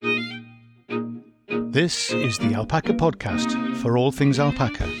This is the Alpaca Podcast for all things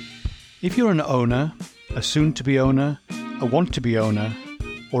alpaca. If you're an owner, a soon-to-be owner, a want-to-be owner,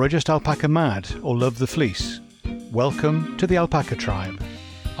 or are just alpaca mad or love the fleece, welcome to the Alpaca Tribe.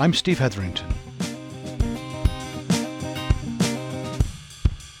 I'm Steve Hetherington.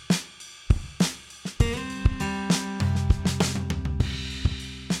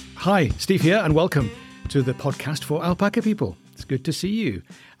 Hi, Steve here, and welcome to the podcast for alpaca people. It's good to see you.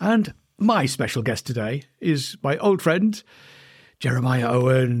 And my special guest today is my old friend, Jeremiah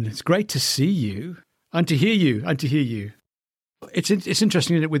Owen. It's great to see you and to hear you. It's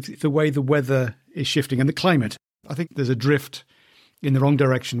interesting, isn't it, with the way the weather is shifting and the climate. I think there's a drift in the wrong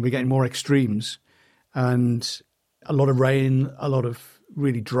direction. We're getting more extremes and a lot of rain, a lot of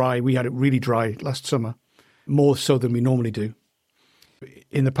really dry. We had it really dry last summer, more so than we normally do.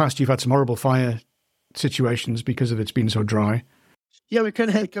 In the past, you've had some horrible fire situations because of it's been so dry. Yeah, we kind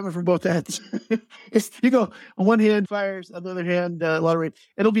of had it coming from both ends. You go on one hand, fires, on the other hand, a lot of rain.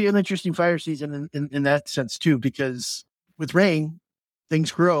 It'll be an interesting fire season in that sense too, because with rain,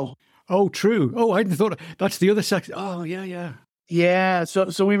 things grow. Oh, true. Oh, I hadn't thought that's the other section. Oh, yeah. Yeah,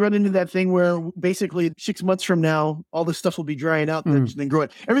 so we run into that thing where basically 6 months from now, all this stuff will be drying out and then growing.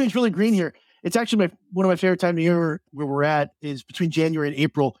 Everything's really green here. It's actually one of my favorite times of year where we're at is between January and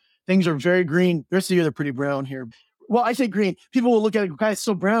April. Things are very green. The rest of the year, they're pretty brown here. Well, I say green. People will look at it, guys, it's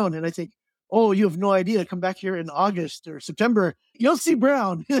so brown. And I think, oh, you have no idea. Come back here in August or September. You'll see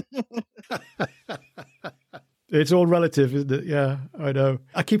brown. It's all relative, isn't it? Yeah, I know.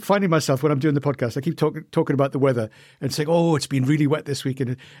 I keep finding myself when I'm doing the podcast, I keep talking about the weather and saying, oh, it's been really wet this week.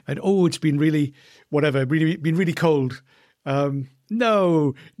 And oh, it's been really, whatever, been really cold.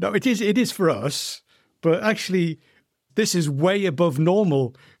 No, it is for us. But actually, this is way above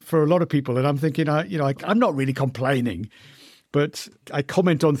normal for a lot of people. And I'm thinking, I'm not really complaining, but I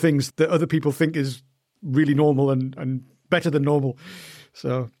comment on things that other people think is really normal and better than normal.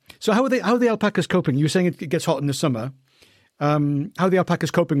 So how are the alpacas coping? You were saying it gets hot in the summer. How are the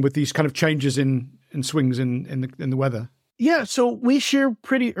alpacas coping with these kind of changes in swings in the weather? Yeah, so we shear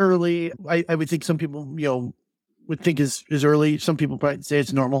pretty early. I would think some people, would think is early. Some people probably say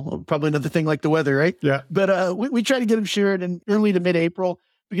it's normal. Probably another thing like the weather, right? Yeah. But we try to get them sheared in early to mid-April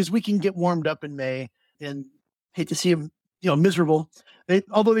because we can get warmed up in May and hate to see them, miserable.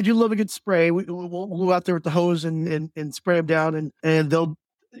 Although they do love a good spray, we'll go out there with the hose and spray them down and they'll,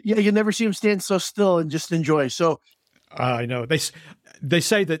 you never see them stand so still and just enjoy. So I know they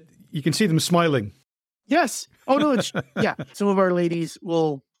say that you can see them smiling. Yes. Oh no. Yeah. Some of our ladies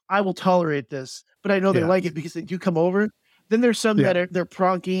I will tolerate this, but I know they like it because they do come over. Then there's some that they're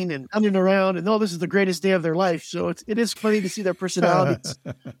pronking and running around and, this is the greatest day of their life. So it is funny to see their personalities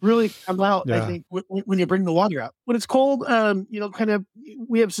really come out, I think, when you bring the water out. When it's cold,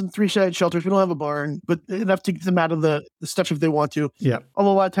 we have some 3-sided shelters. We don't have a barn, but enough to get them out of the stuff if they want to. Yeah.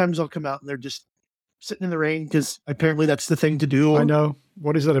 Although a lot of times they'll come out and they're just sitting in the rain because apparently that's the thing to do. I know.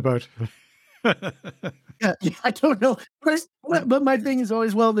 What is that about? Yeah, I don't know. But my thing is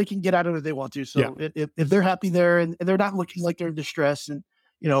always, they can get out of it if they want to. So if they're happy there and they're not looking like they're in distress and,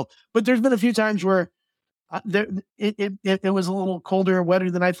 but there's been a few times where it was a little colder and wetter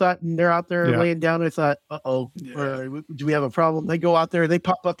than I thought. And they're out there laying down. And I thought, or do we have a problem? They go out there, they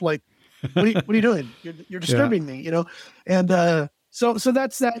pop up like, what are you doing? You're disturbing me, And so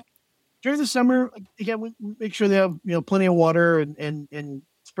that's that. During the summer, again, we make sure they have, plenty of water and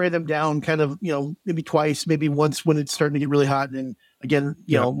spray them down kind of, maybe twice, maybe once when it's starting to get really hot. And then again,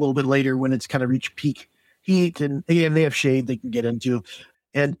 a little bit later when it's kind of reached peak heat. And again, they have shade they can get into.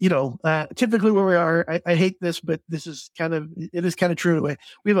 And, typically where we are, I hate this, but it is kind of true.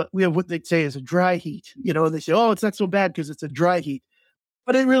 We have what they say is a dry heat, and they say, oh, it's not so bad because it's a dry heat.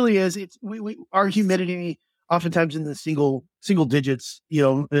 But it really is. It's our humidity oftentimes in the single digits,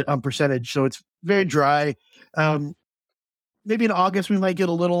 on percentage. So it's very dry. Maybe in August, we might get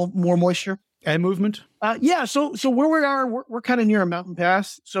a little more moisture. Air movement? So where we are, we're kind of near a mountain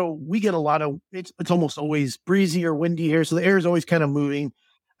pass. So we get a lot of, it's almost always breezy or windy here. So the air is always kind of moving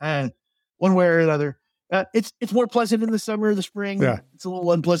one way or another. It's more pleasant in the summer, the spring. Yeah. It's a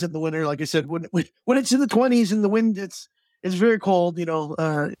little unpleasant in the winter. Like I said, when it's in the 20s and the wind, it's very cold,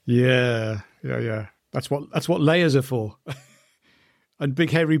 Yeah. That's what layers are for. And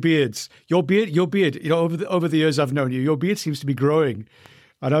big hairy beards. Your beard. Over the years I've known you, your beard seems to be growing,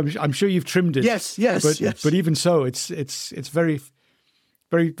 and I'm sure you've trimmed it. Yes. But even so, it's very,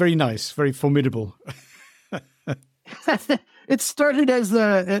 very, very nice, very formidable. It started as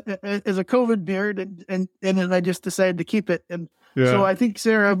a COVID beard, and then I just decided to keep it. And so I think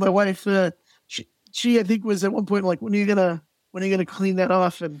Sarah, my wife, she I think was at one point like, when are you gonna when are you going to clean that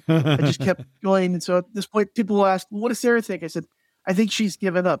off? And I just kept going. And so at this point, people will ask, well, what does Sarah think? I said, I think she's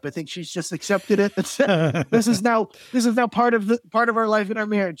given up. I think she's just accepted it. This is now part of our life in our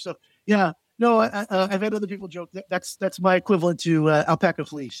marriage. So yeah, no, I've had other people joke that's my equivalent to alpaca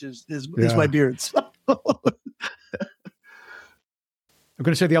fleece is my beard. So. I'm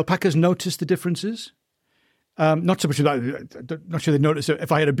going to say the alpacas notice the differences. Not so much that, not sure they notice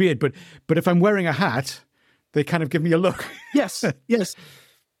if I had a beard, but if I'm wearing a hat, they kind of give me a look. Yes.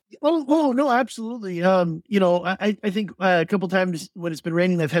 Oh no, absolutely. I think a couple times when it's been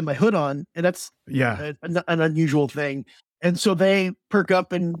raining, I've had my hood on, and that's an unusual thing. And so they perk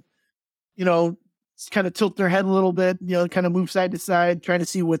up and, kind of tilt their head a little bit, kind of move side to side, trying to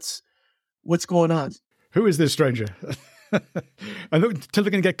see what's going on. Who is this stranger? And until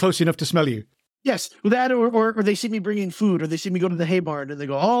they're going to get close enough to smell you. Yes, that or they see me bringing food, or they see me go to the hay barn, and they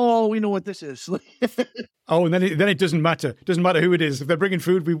go, "Oh, we know what this is." Oh, and then it doesn't matter. It doesn't matter who it is. If they're bringing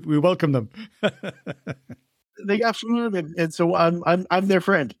food, we welcome them. They got food, and so I'm their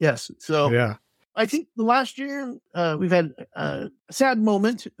friend. Yes, so yeah. I think the last year we've had a sad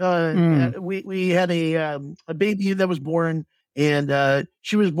moment. We had a baby that was born, and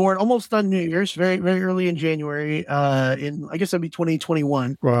she was born almost on New Year's, very very early in January. In I guess that'd be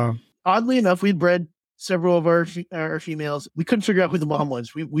 2021. Wow. Oddly enough, we'd bred several of our females. We couldn't figure out who the mom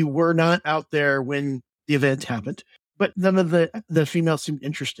was. We were not out there when the event happened, but none of the females seemed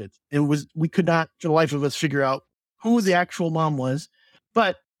interested. We could not, for the life of us, figure out who the actual mom was,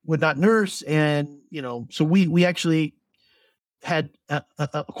 but would not nurse. And, so we actually had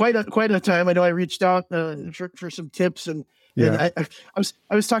quite a time. I know I reached out for some tips and I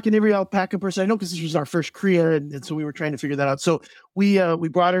was talking to every alpaca person I know, because this was our first cria, and so we were trying to figure that out. So we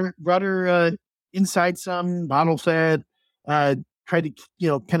brought her inside some, bottle fed, tried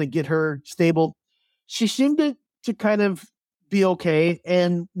to kind of get her stable. She seemed to kind of be okay,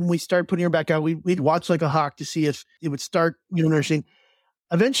 and when we started putting her back out, we'd watch like a hawk to see if it would start nursing.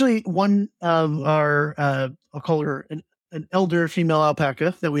 Eventually, one of our I'll call her an elder female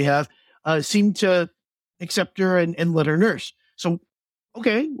alpaca that we have seemed to accept her and let her nurse. So,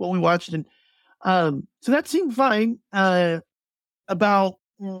 okay, well, we watched, and so that seemed fine. About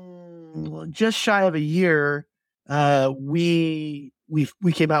just shy of a year, we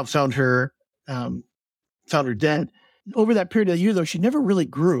came out, found her dead. Over that period of the year, though, she never really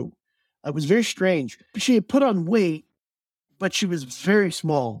grew. It was very strange. She had put on weight, but she was very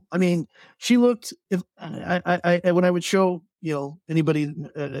small. I mean, she looked. If when I would show anybody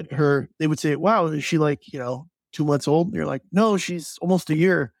her, they would say, "Wow, is she like 2 months old?" And you're like, "No, she's almost a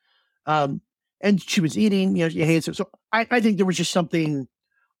year." And she was eating. She hates it. So I think there was just something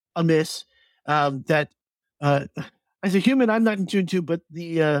amiss that as a human I'm not in tune to, but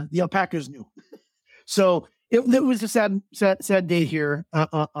the alpacas knew. So it was a sad day here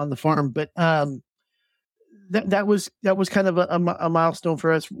on the farm, but that was kind of a milestone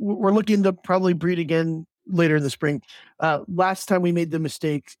for us. We're looking to probably breed again later in the spring. Last time we made the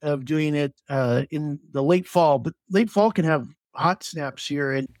mistake of doing it in the late fall, but late fall can have hot snaps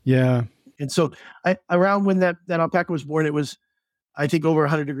here, and so around when that alpaca was born, it was I think over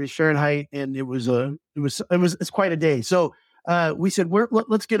 100 degrees Fahrenheit, and it's quite a day. So we said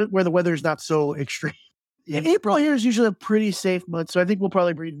let's get it where the weather's not so extreme. Yeah. April here is usually a pretty safe month, so I think we'll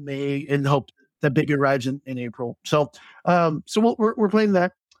probably breed in May and hope that baby arrives in April. So we're playing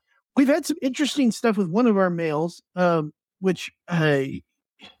that. We've had some interesting stuff with one of our males, which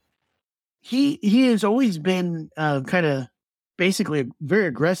he has always been kind of basically very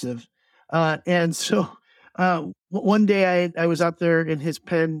aggressive, and so one day I was out there in his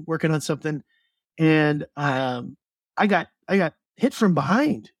pen working on something, and I got hit from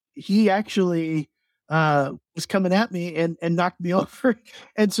behind. He actually was coming at me and knocked me over,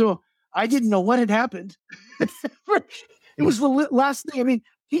 and so I didn't know what had happened. It was the last thing. I mean,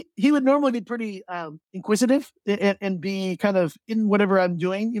 he would normally be pretty inquisitive and be kind of in whatever I'm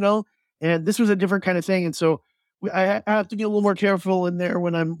doing, and this was a different kind of thing. And so I have to be a little more careful in there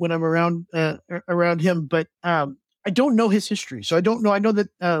when I'm around him. But I don't know his history, so I don't know. I know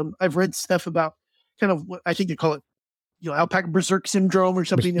that I've read stuff about kind of what I think they call it, alpaca berserk syndrome or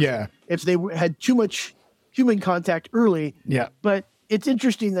something. If they had too much human contact early. Yeah. But it's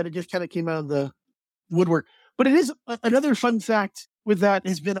interesting that it just kind of came out of the woodwork. But it is another fun fact with that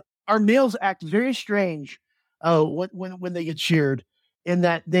has been our males act very strange when they get sheared, in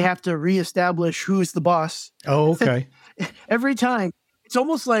that they have to reestablish who's the boss. Oh, okay. Every time. It's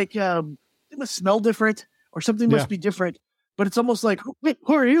almost like it must smell different or something must be different. But it's almost like, wait,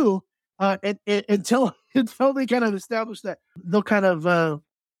 who are you? Until they kind of establish that, they'll kind of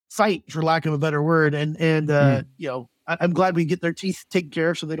fight, for lack of a better word, and I'm glad we get their teeth taken care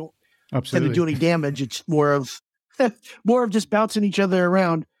of so they don't tend to Absolutely. do any damage. It's more of just bouncing each other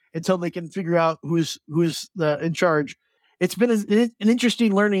around until they can figure out who's in charge. It's been an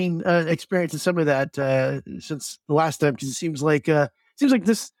interesting learning experience in some of that since the last time, because it seems like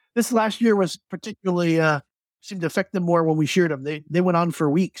this last year was particularly seemed to affect them more when we sheared them. They went on for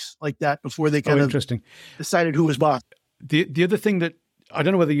weeks like that before they kind of interesting. decided who was boss. The other thing that I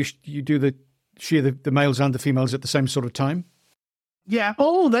don't know whether you do the shear the males and the females at the same sort of time. Yeah.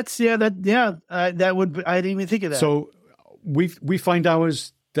 Oh, that would, I didn't even think of that. So we find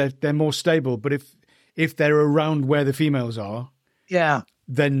ours that they're more stable, but if they're around where the females are, yeah,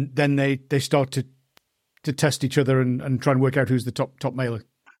 then they start to test each other and try and work out who's the top male.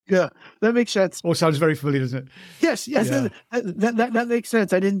 Yeah, that makes sense. All sounds very familiar, doesn't it? Yes. Yeah. That makes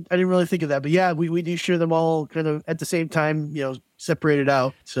sense. I didn't really think of that, but yeah, we do shear them all kind of at the same time, separated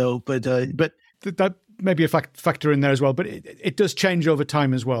out. So, but that may be a factor in there as well, but it does change over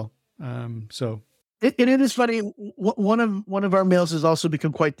time as well. So it is funny. One of our males has also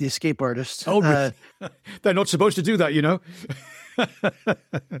become quite the escape artist. Oh, they're not supposed to do that,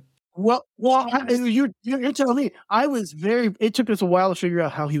 Well, you're telling me. It took us a while to figure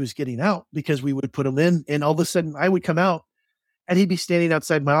out how he was getting out, because we would put him in, and all of a sudden I would come out and he'd be standing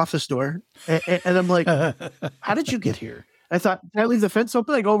outside my office door. And I'm like, how did you get here? I thought, can I leave the fence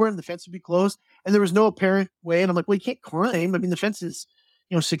open? I go over and the fence would be closed, and there was no apparent way. And I'm like, well, you can't climb. I mean, the fence is,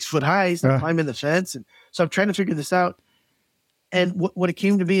 6 foot high. So climb in the fence. And so I'm trying to figure this out. And what it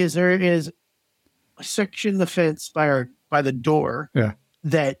came to be is there is a section of the fence by the door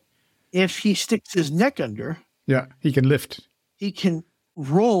that if he sticks his neck under, he can lift. He can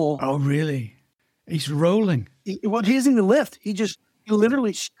roll. Oh, really? He's rolling. He doesn't even lift. He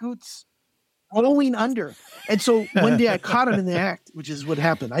literally scoots rolling under. And so one day I caught him in the act, which is what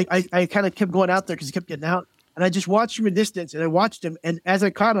happened. I kind of kept going out there because he kept getting out, and I just watched from a distance, and I watched him. And as I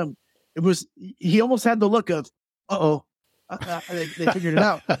caught him, he almost had the look of, they figured it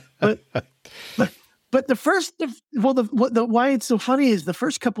out. But why it's so funny is the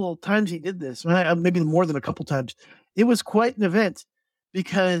first couple of times he did this, maybe more than a couple times, it was quite an event,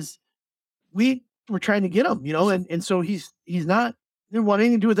 because we were trying to get him, and so he's not, he didn't want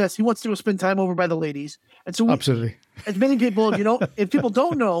anything to do with us. He wants to go spend time over by the ladies. And so absolutely, as many people, if people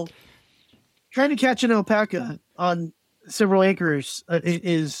don't know, trying to catch an alpaca on several acres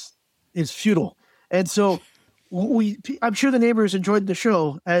is futile. And so I'm sure the neighbors enjoyed the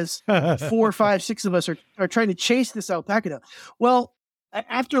show as 4, 5, 6 of us are trying to chase this alpaca down. Well,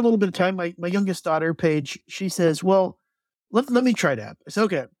 after a little bit of time, my youngest daughter, Paige, she says, well, let me try that. I said,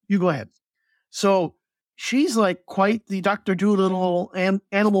 okay, you go ahead. So she's like quite the Dr. Doolittle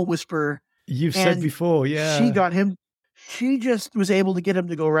animal whisperer. You've said before, yeah. She got him. She just was able to get him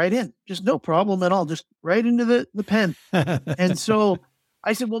to go right in. Just no problem at all. Just right into the pen. And so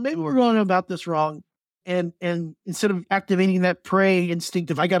I said, well, maybe we're going about this wrong. And instead of activating that prey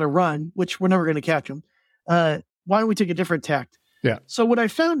instinct, if I got to run, which we're never going to catch him, why don't we take a different tact? Yeah. So what I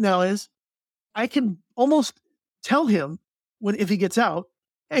found now is I can almost tell him if he gets out,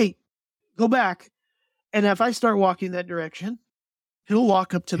 hey, go back. And if I start walking that direction, he'll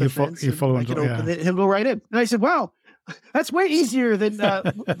walk up to the fence. He'll follow him. He'll go right in. And I said, wow, that's way easier than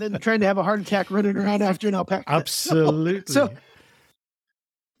trying to have a heart attack running around after an alpaca. Absolutely. So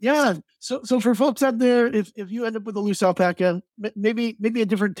yeah. So for folks out there, if you end up with a loose alpaca, maybe a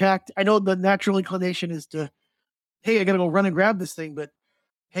different tact. I know the natural inclination is to, hey, I got to go run and grab this thing. But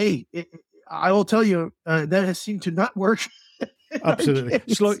hey, I will tell you, that has seemed to not work. Absolutely.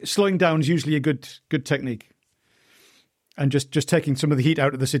 Slowing down is usually a good technique. And just taking some of the heat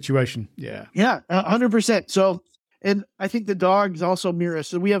out of the situation. Yeah. Yeah, 100%. So, and I think the dogs also mirror us.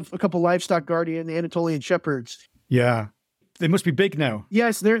 So we have a couple livestock guardian Anatolian shepherds. Yeah. They must be big now.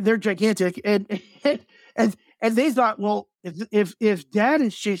 Yes, they're gigantic. And they thought, well, if Dad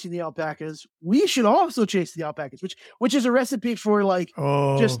is chasing the alpacas, we should also chase the alpacas, which is a recipe for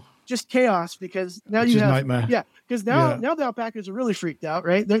just chaos, because now you have nightmare. Yeah, because now the alpacas are really freaked out,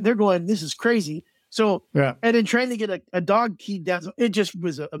 right? They're going, this is crazy. So and then trying to get a dog keyed down, it just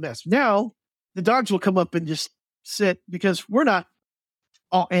was a mess. Now the dogs will come up and just sit, because we're not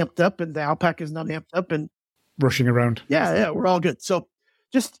all amped up, and the alpaca's not amped up and rushing around. Yeah, we're all good. So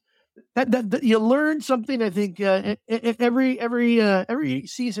just that you learn something. I think every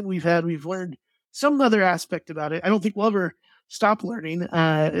season we've learned some other aspect about it. I don't think we'll ever stop learning.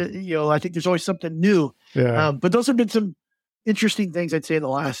 I think there's always something new. Yeah. But those have been some interesting things, I'd say, in the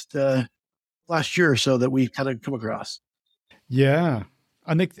last year or so that we've kind of come across. Yeah.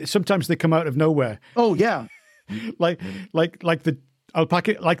 And sometimes they come out of nowhere. Oh yeah. like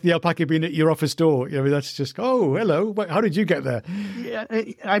Alpaca, like the alpaca being at your office door. That's just, oh, hello. How did you get there? Yeah,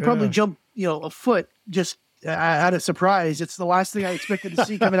 I probably jumped, a foot just out of surprise. It's the last thing I expected to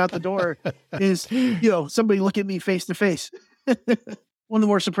see coming out the door is, somebody look at me face to face. One of the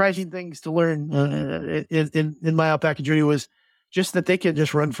more surprising things to learn in my alpaca journey was just that they can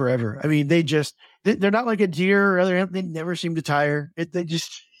just run forever. I mean, they're not like a deer or other. They never seem to tire. They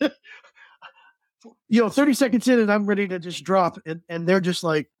just, 30 seconds in and I'm ready to just drop. And they're just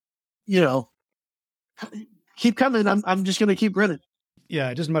like, keep coming. I'm just going to keep running. Yeah.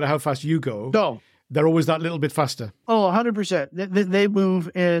 It doesn't matter how fast you go. No. They're always that little bit faster. Oh, 100%. They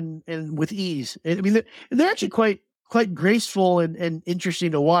move and with ease. I mean, they're actually quite graceful and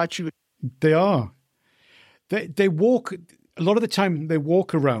interesting to watch. They are. They walk, a lot of the time they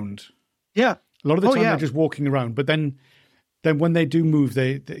walk around. Yeah. A lot of the time they're just walking around. But then when they do move,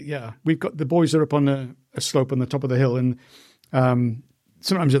 we've got the boys are up on a slope on the top of the hill. And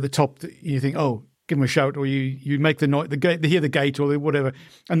sometimes at the top, you think, oh, give them a shout, or you make the noise, they hear the gate or whatever,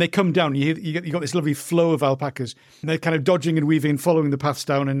 and they come down. You got this lovely flow of alpacas, and they're kind of dodging and weaving and following the paths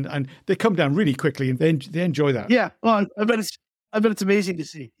down, and they come down really quickly, and they enjoy that. Yeah, well, I bet it's amazing to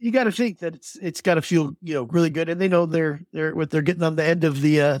see. You got to think that it's got to feel really good, and they know they're getting on the end of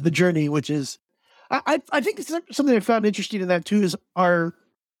the journey, which is I think it's something I found interesting in that too is our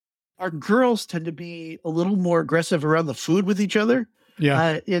girls tend to be a little more aggressive around the food with each other.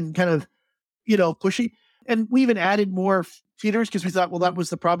 Yeah, in kind of pushy. And we even added more feeders because we thought, well, that was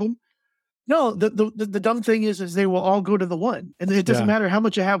the problem. No, the dumb thing is they will all go to the one. And it doesn't matter how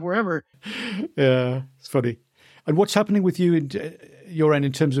much you have wherever. Yeah, it's funny. And what's happening with you in your end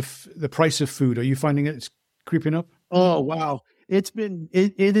in terms of the price of food? Are you finding it's creeping up? Oh, wow. It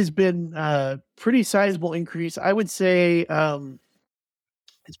has been a pretty sizable increase. I would say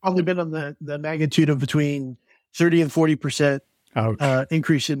it's probably been on the magnitude of between 30 and 40%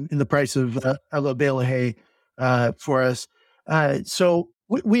 increase in the price of a bale of hay for us. So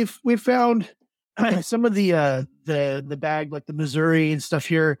we've found some of the bag, like the Missouri and stuff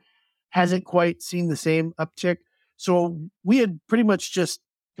here, hasn't quite seen the same uptick. So we had pretty much just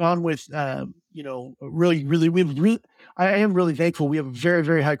gone with I am really thankful. We have a very,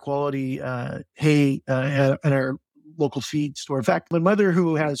 very high quality hay at our local feed store. In fact, my mother,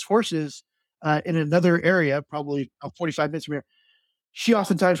 who has horses in another area, probably 45 minutes from here, she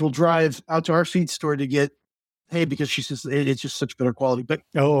oftentimes will drive out to our feed store to get hay because she says it's just such better quality. But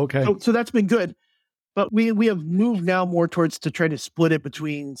okay. So that's been good. But we have moved now more towards to try to split it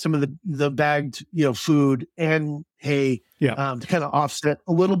between some of the bagged food and hay to kind of offset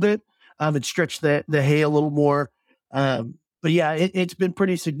a little bit and stretch the hay a little more. But yeah, it's been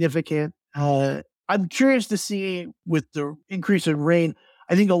pretty significant. I'm curious to see with the increase in rain.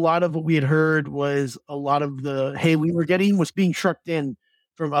 I think a lot of what we had heard was a lot of the hay we were getting was being trucked in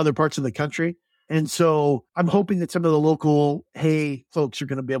from other parts of the country. And so I'm hoping that some of the local hay folks are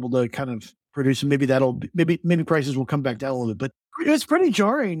going to be able to kind of produce, and maybe prices will come back down a little bit. But it's pretty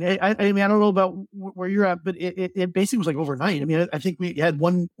jarring. I mean, I don't know about where you're at, but it basically was like overnight. I mean, I think we had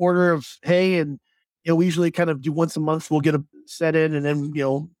one order of hay, and we usually kind of do once a month. We'll get a set in, and then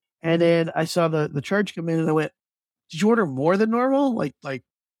and then I saw the charge come in, and I went, "Did you order more than normal, like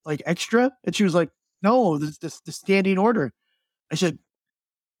extra?" And she was like, "No, this the standing order." I said,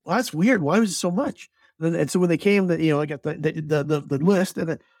 "Well, that's weird. Why was it so much?" And so when they came, I got the list, and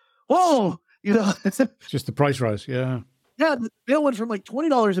then, whoa, it's just the price rise. Yeah. Yeah. The bill went from like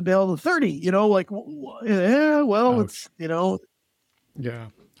 $20 a bale to 30, like, yeah, well, Ouch. it's, Yeah.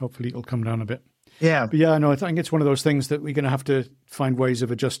 Hopefully it'll come down a bit. Yeah. But yeah, no, I think it's one of those things that we're going to have to find ways of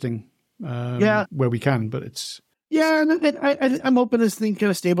adjusting where we can, but it's. Yeah. And I'm hoping this thing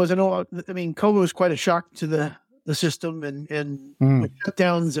kind of stabilizes. I mean, COVID was quite a shock to the system and like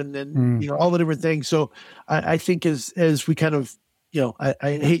shutdowns and all the different things. So I think as we kind of, I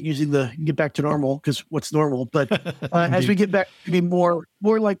hate using the get back to normal because what's normal, but as we get back to be more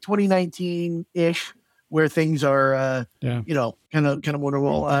like 2019 ish, where things are, kind of more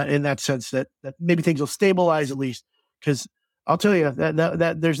normal in that sense that maybe things will stabilize at least. Because I'll tell you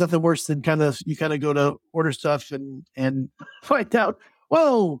that there's nothing worse than you go to order stuff and find out,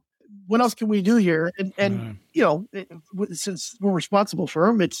 whoa, what else can we do here? And since we're responsible for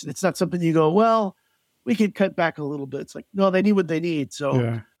them, it's not something you go, well, we could cut back a little bit. It's like, no, they need what they need.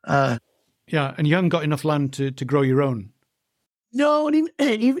 So, and you haven't got enough land to grow your own. No, and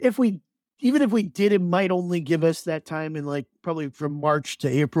even if we did, it might only give us that time in like probably from March to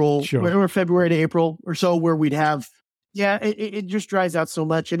April, or February to April or so, where we'd have, it just dries out so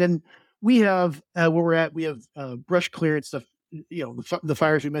much. And then we have where we're at, we have brush clearance stuff. The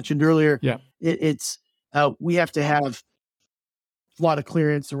fires we mentioned earlier. Yeah, it's we have to have a lot of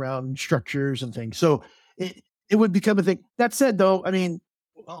clearance around structures and things. So it would become a thing. That said, though, I mean,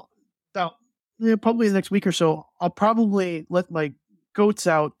 well, about, probably the next week or so, I'll probably let my goats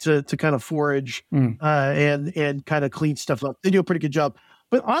out to kind of forage and kind of clean stuff up. They do a pretty good job.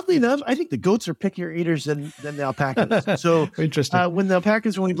 But oddly enough, I think the goats are pickier eaters than the alpacas. So interesting. When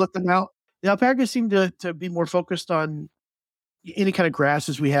we've let them out, the alpacas seem to be more focused on any kind of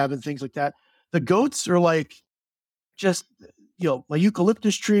grasses we have and things like that. The goats are like just, my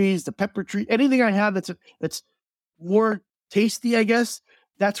eucalyptus trees, the pepper tree, anything I have that's more tasty, I guess.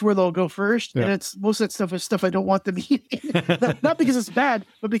 That's where they'll go first. Yeah. And it's most of that stuff is stuff I don't want them eating. Not because it's bad,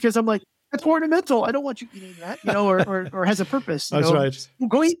 but because I'm like, that's ornamental. I don't want you eating that, or has a purpose. That's right.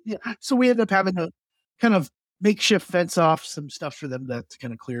 Go eat. Yeah. So we end up having to kind of makeshift fence off some stuff for them to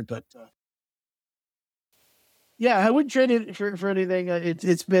kind of clear. But I wouldn't trade it for anything.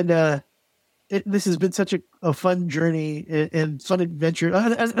 It's been this has been such a fun journey and fun adventure,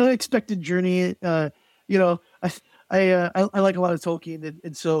 an unexpected journey. I like a lot of Tolkien,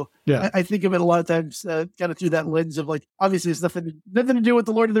 and so I think of it a lot of times kind of through that lens of like, obviously it's nothing to do with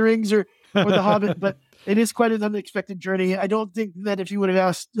the Lord of the Rings or the Hobbit, but it is quite an unexpected journey. I don't think that if you would have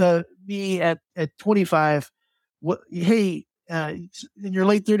asked me at 25, in your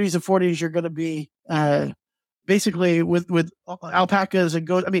late 30s and 40s, you're going to be basically with alpacas and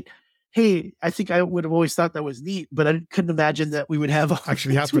goats. I mean, hey, I think I would have always thought that was neat, but I couldn't imagine that we would have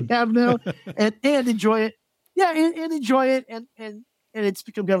actually happen. We have now and enjoy it. Yeah, and enjoy it, and it's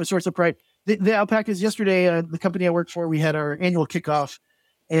become kind of a source of pride. The alpacas yesterday, the company I work for, we had our annual kickoff,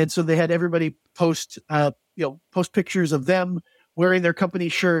 and so they had everybody post pictures of them wearing their company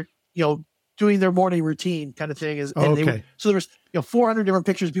shirt, doing their morning routine kind of thing. So there was 400 different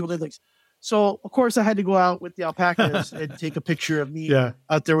pictures of people did things. So of course I had to go out with the alpacas and take a picture of me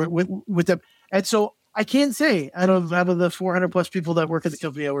out there with them. And so I can say out of the 400 plus people that work at the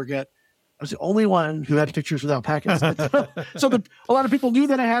company I work at, I was the only one who had pictures with alpacas. So a lot of people knew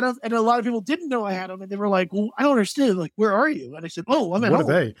that I had them, and a lot of people didn't know I had them, and they were like, "Well, I don't understand. Like, where are you?" And I said, "Oh, I'm at home." What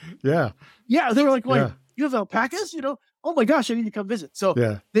are they? Yeah. Yeah, they were like, "You have alpacas? Oh my gosh, I need to come visit." So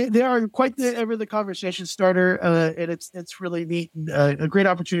they are quite the conversation starter, and it's really neat and a great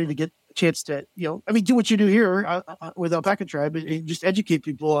opportunity to get a chance to do what you do here with Alpaca Tribe and just educate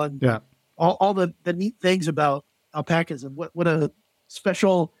people on all the neat things about alpacas and what a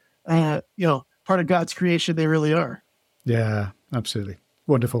special part of God's creation they really are. Yeah, absolutely.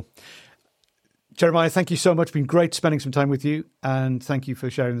 Wonderful. Jeremiah, thank you so much. It's been great spending some time with you, and thank you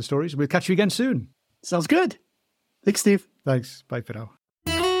for sharing the stories. We'll catch you again soon. Sounds good. Thanks, Steve. Thanks. Bye for now.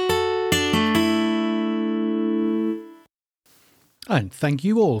 And thank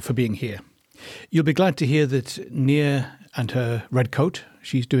you all for being here. You'll be glad to hear that Nia and her red coat,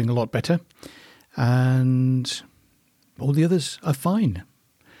 she's doing a lot better, and all the others are fine.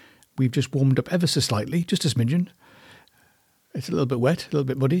 We've just warmed up ever so slightly, just a smidgen. It's a little bit wet, a little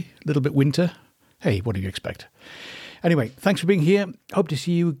bit muddy, a little bit winter. Hey, what do you expect? Anyway, thanks for being here. Hope to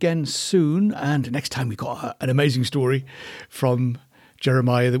see you again soon. And next time we've got an amazing story from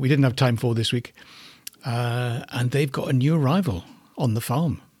Jeremiah that we didn't have time for this week. And they've got a new arrival on the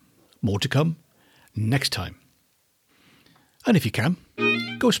farm. More to come next time. And if you can,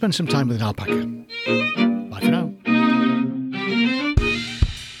 go spend some time with an alpaca. Bye for now.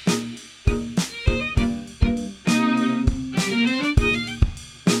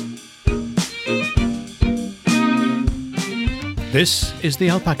 This is the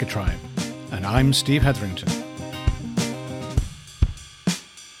Alpaca Tribe, and I'm Steve Hetherington.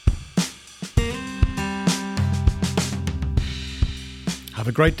 Have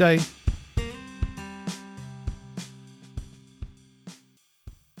a great day.